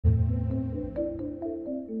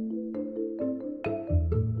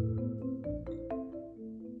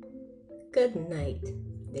Good night,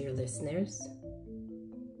 dear listeners.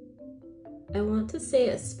 I want to say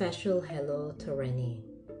a special hello to Renee.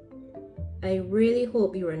 I really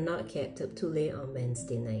hope you were not kept up too late on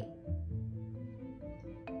Wednesday night.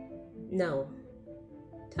 Now,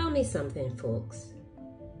 tell me something, folks.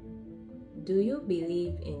 Do you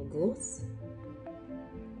believe in ghosts?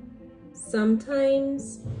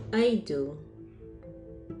 Sometimes I do.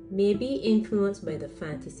 Maybe influenced by the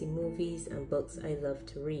fantasy movies and books I love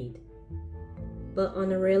to read. But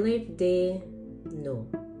on a real life day, no.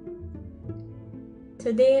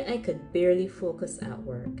 Today I could barely focus at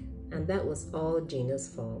work, and that was all Gina's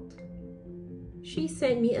fault. She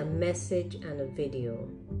sent me a message and a video.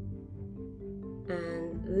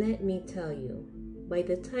 And let me tell you, by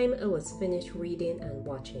the time I was finished reading and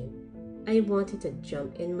watching, I wanted to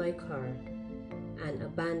jump in my car and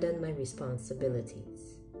abandon my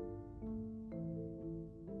responsibilities.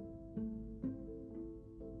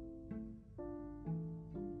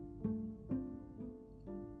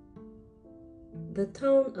 The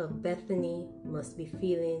town of Bethany must be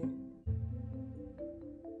feeling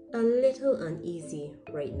a little uneasy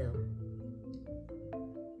right now.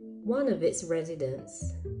 One of its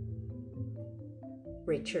residents,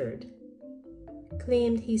 Richard,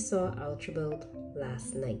 claimed he saw Archibald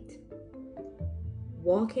last night,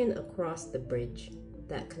 walking across the bridge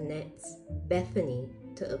that connects Bethany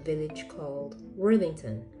to a village called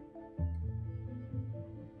Worthington.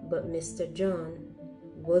 But Mr. John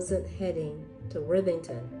wasn't heading to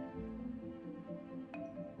Worthington.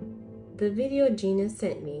 The video Gina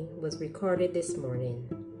sent me was recorded this morning,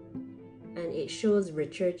 and it shows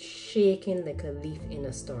Richard shaking like a leaf in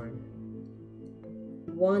a storm.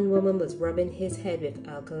 One woman was rubbing his head with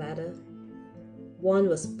alcalada. One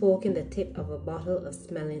was poking the tip of a bottle of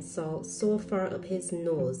smelling salt so far up his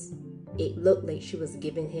nose it looked like she was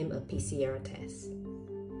giving him a PCR test.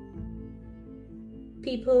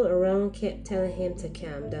 People around kept telling him to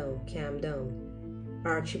calm down, calm down.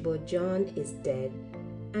 Archibald John is dead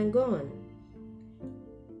and gone.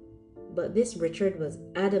 But this Richard was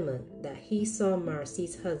adamant that he saw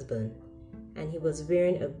Marcy's husband, and he was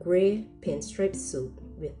wearing a grey pinstripe suit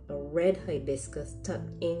with a red hibiscus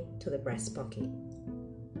tucked into the breast pocket.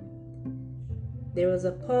 There was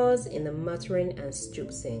a pause in the muttering and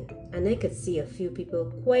stooping, and I could see a few people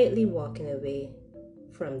quietly walking away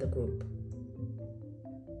from the group.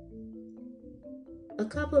 A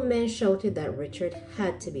couple men shouted that Richard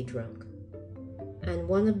had to be drunk, and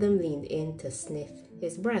one of them leaned in to sniff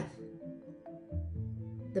his breath.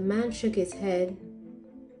 The man shook his head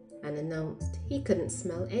and announced he couldn't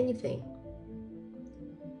smell anything.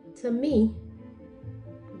 To me,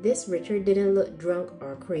 this Richard didn't look drunk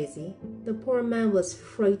or crazy. The poor man was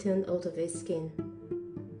frightened out of his skin.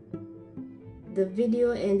 The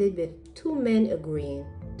video ended with two men agreeing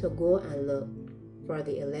to go and look for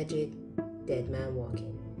the alleged dead man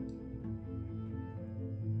walking.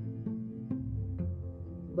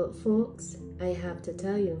 But folks, I have to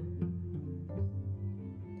tell you,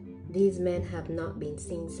 these men have not been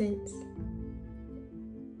seen since.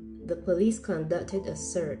 The police conducted a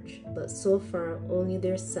search, but so far only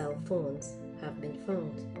their cell phones have been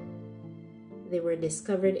found. They were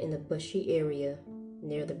discovered in a bushy area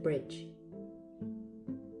near the bridge.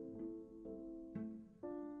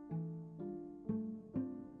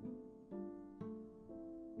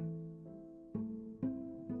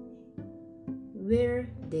 Where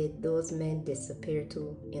did those men disappear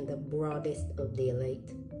to in the broadest of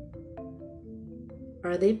daylight?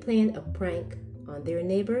 Are they playing a prank on their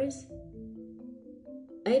neighbors?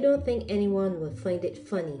 I don't think anyone will find it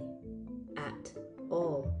funny at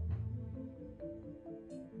all.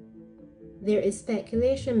 There is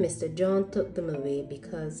speculation Mr. John took them away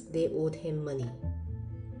because they owed him money,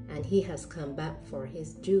 and he has come back for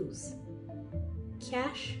his dues.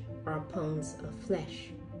 Cash or pounds of flesh.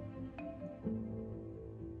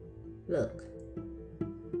 Look,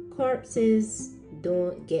 corpses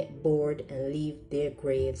don't get bored and leave their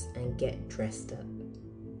graves and get dressed up.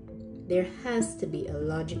 There has to be a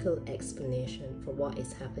logical explanation for what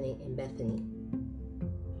is happening in Bethany.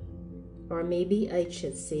 Or maybe I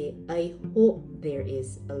should say, I hope there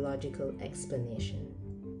is a logical explanation.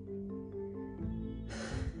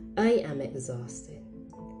 I am exhausted.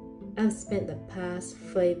 I've spent the past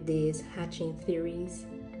 5 days hatching theories,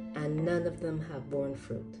 and none of them have borne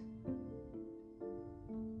fruit.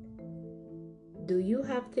 Do you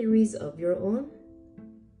have theories of your own?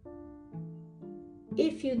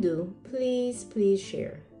 If you do, please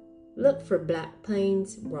share. Look for Black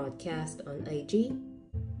Pines Broadcast on IG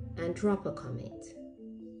and drop a comment.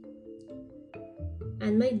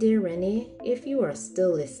 And my dear Renee, if you are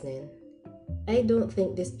still listening, I don't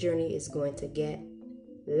think this journey is going to get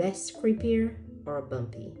less creepier or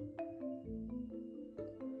bumpy.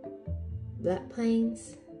 Black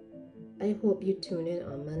Pines, I hope you tune in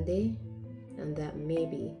on Monday and that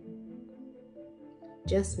maybe,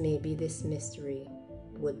 just maybe, this mystery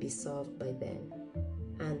would be solved by then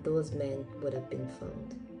and those men would have been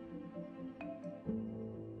found.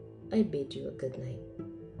 I bid you a good night.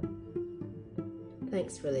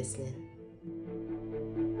 Thanks for listening.